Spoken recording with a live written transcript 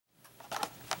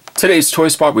Today's Toy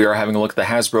Spot, we are having a look at the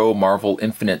Hasbro Marvel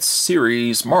Infinite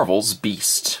series, Marvel's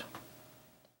Beast.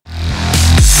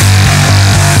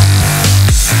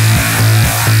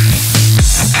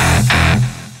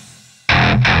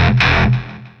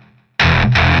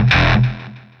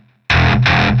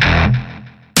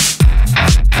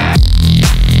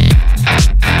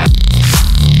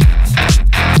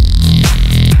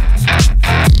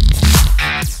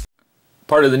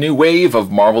 Part of the new wave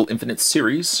of Marvel Infinite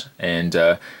series,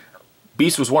 and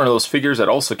Beast was one of those figures that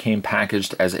also came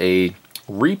packaged as a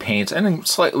repaint and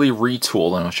slightly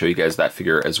retooled, and I'll show you guys that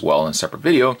figure as well in a separate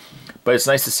video. But it's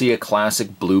nice to see a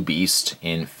classic blue Beast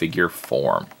in figure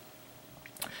form.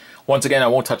 Once again, I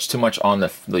won't touch too much on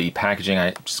the packaging.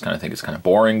 I just kind of think it's kind of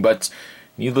boring, but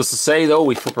needless to say, though,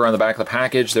 we flip around the back of the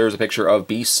package. There's a picture of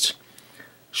Beast.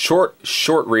 Short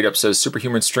read-up says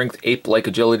superhuman strength, ape-like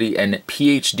agility, and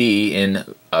PhD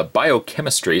in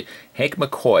biochemistry. Hank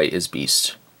McCoy is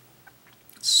Beast.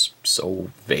 It's so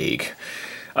vague.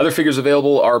 Other figures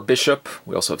available are Bishop.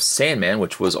 We also have Sandman,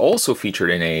 which was also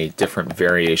featured in a different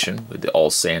variation with the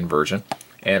all-sand version,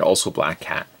 and also Black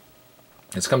Cat.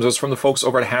 This comes to us from the folks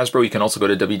over at Hasbro. You can also go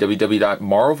to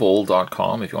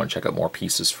www.marvel.com if you want to check out more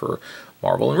pieces for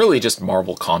Marvel, and really just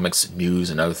Marvel Comics news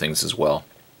and other things as well.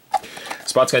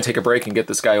 Spot's going to take a break and get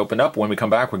this guy opened up. When we come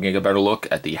back, we're going to get a better look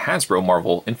at the Hasbro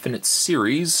Marvel Infinite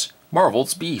series,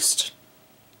 Marvel's Beast.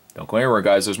 Don't go anywhere,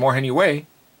 guys. There's more heading your way.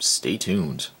 Stay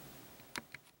tuned.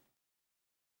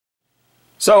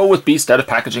 So, with Beast out of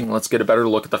packaging, let's get a better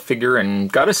look at the figure,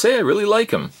 and gotta say, I really like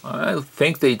him. I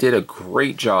think they did a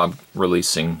great job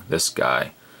releasing this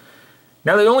guy.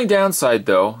 Now, the only downside,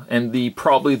 though, and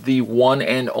probably the one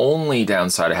and only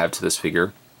downside I have to this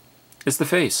figure, is the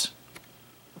face.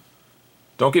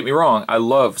 Don't get me wrong, I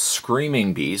love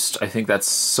Screaming Beast. I think that's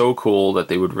so cool that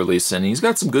they would release it. And he's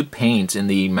got some good paint in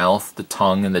the mouth, the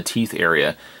tongue, and the teeth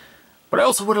area. But I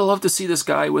also would have loved to see this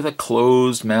guy with a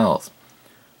closed mouth.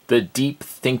 The deep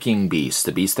thinking Beast,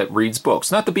 the Beast that reads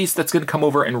books. Not the Beast that's going to come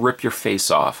over and rip your face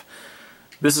off.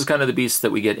 This is kind of the Beast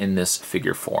that we get in this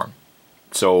figure form.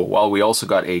 So while we also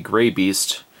got a gray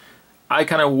Beast, I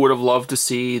kind of would have loved to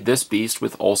see this Beast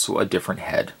with also a different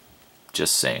head.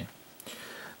 Just saying.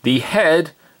 The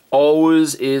head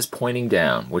always is pointing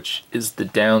down, which is the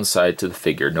downside to the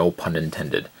figure, no pun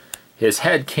intended. His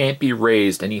head can't be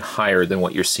raised any higher than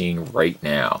what you're seeing right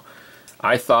now.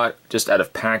 I thought, just out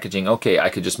of packaging, okay, I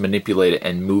could just manipulate it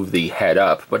and move the head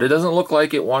up, but it doesn't look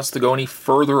like it wants to go any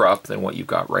further up than what you've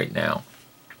got right now.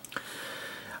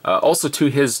 Also, too,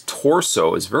 his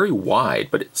torso is very wide,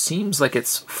 but it seems like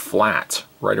it's flat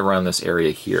right around this area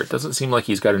here. It doesn't seem like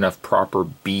he's got enough proper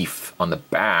beef on the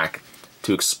back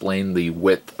to explain the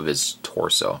width of his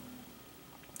torso.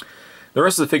 The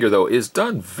rest of the figure, though, is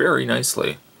done very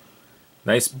nicely.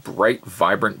 Nice, bright,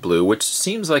 vibrant blue, which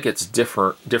seems like it's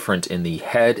different in the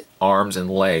head, arms,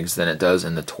 and legs than it does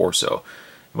in the torso.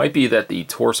 It might be that the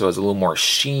torso has a little more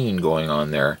sheen going on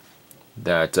there,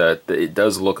 that it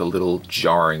does look a little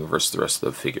jarring versus the rest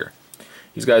of the figure.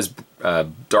 He's got his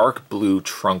dark blue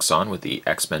trunks on with the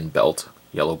X-Men belt,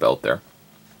 yellow belt there.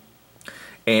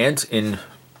 And in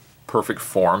perfect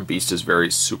form, Beast is very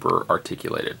super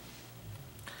articulated.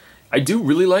 I do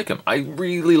really like him. I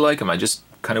really like him. I just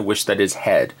kind of wish that his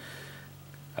head,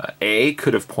 A,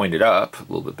 could have pointed up a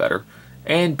little bit better,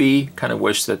 and B, kind of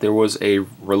wish that there was a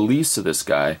release of this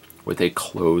guy with a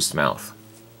closed mouth.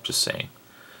 Just saying.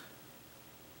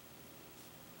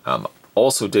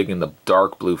 Also digging the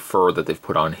dark blue fur that they've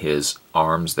put on his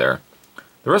arms there.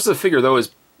 The rest of the figure, though, is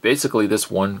basically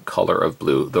this one color of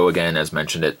blue, though again, as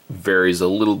mentioned, it varies a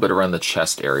little bit around the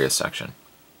chest area section.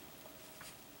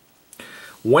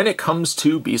 When it comes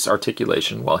to Beast's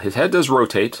articulation, while his head does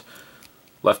rotate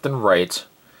left and right,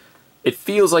 it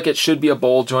feels like it should be a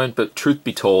ball joint, but truth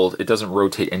be told, it doesn't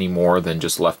rotate any more than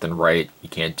just left and right. You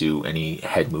can't do any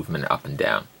head movement up and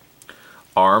down.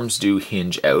 Arms do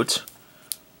hinge out,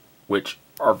 which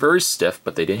are very stiff,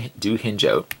 but they do hinge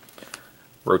out.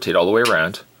 Rotate all the way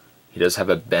around. He does have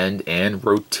a bend and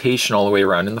rotation all the way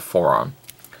around in the forearm.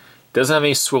 He doesn't have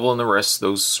any swivel in the wrists.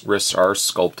 Those wrists are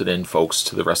sculpted in, folks,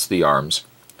 to the rest of the arms.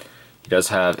 He does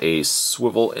have a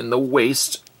swivel in the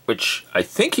waist, which I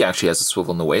think he actually has a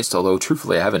swivel in the waist, although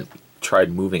truthfully I haven't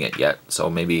tried moving it yet. So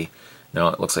maybe, no,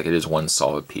 it looks like it is one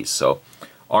solid piece. So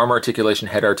arm articulation,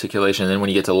 head articulation, and then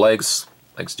when you get to legs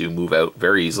do move out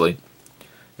very easily.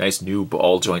 Nice new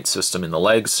ball joint system in the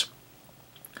legs.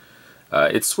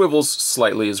 It swivels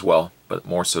slightly as well, but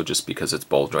more so just because it's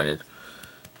ball jointed.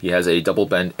 He has a double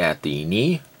bend at the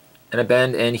knee and a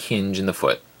bend and hinge in the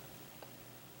foot.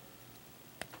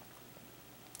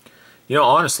 You know,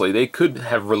 honestly, they could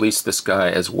have released this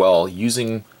guy as well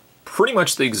using pretty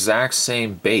much the exact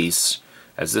same base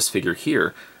as this figure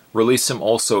here, release him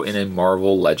also in a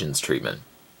Marvel Legends treatment.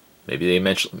 Maybe they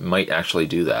might actually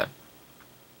do that.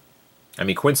 I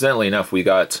mean, coincidentally enough, we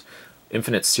got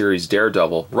Infinite Series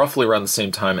Daredevil roughly around the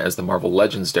same time as the Marvel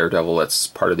Legends Daredevil. That's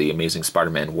part of the Amazing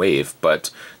Spider-Man wave,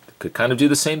 but could kind of do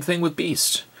the same thing with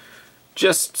Beast.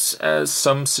 Just as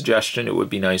some suggestion, it would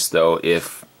be nice, though,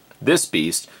 if this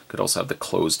Beast could also have the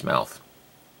closed mouth.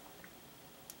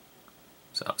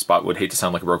 So, Spot would hate to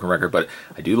sound like a broken record, but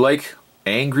I do like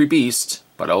Angry Beast,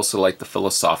 but I also like the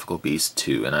philosophical Beast,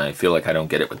 too, and I feel like I don't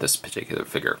get it with this particular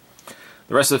figure.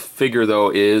 The rest of the figure,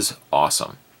 though, is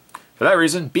awesome. For that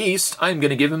reason, Beast, I'm going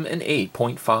to give him an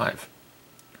 8.5.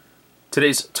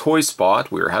 Today's Toy Spot,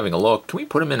 we were having a look. Can we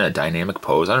put him in a dynamic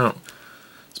pose? I don't know.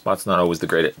 Spot's not always the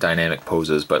great at dynamic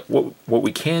poses, but what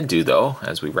we can do, though,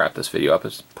 as we wrap this video up,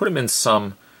 is put him in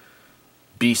some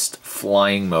Beast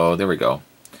flying mode. There we go.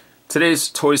 Today's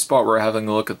Toy Spot, we're having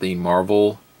a look at the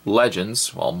Marvel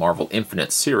Legends, well, Marvel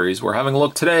Infinite series. We're having a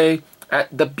look today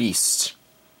at the Beast.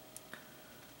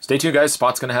 Stay tuned, guys.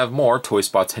 Spot's going to have more Toy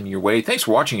Spots heading your way. Thanks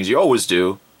for watching, as you always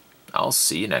do. I'll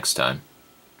see you next time.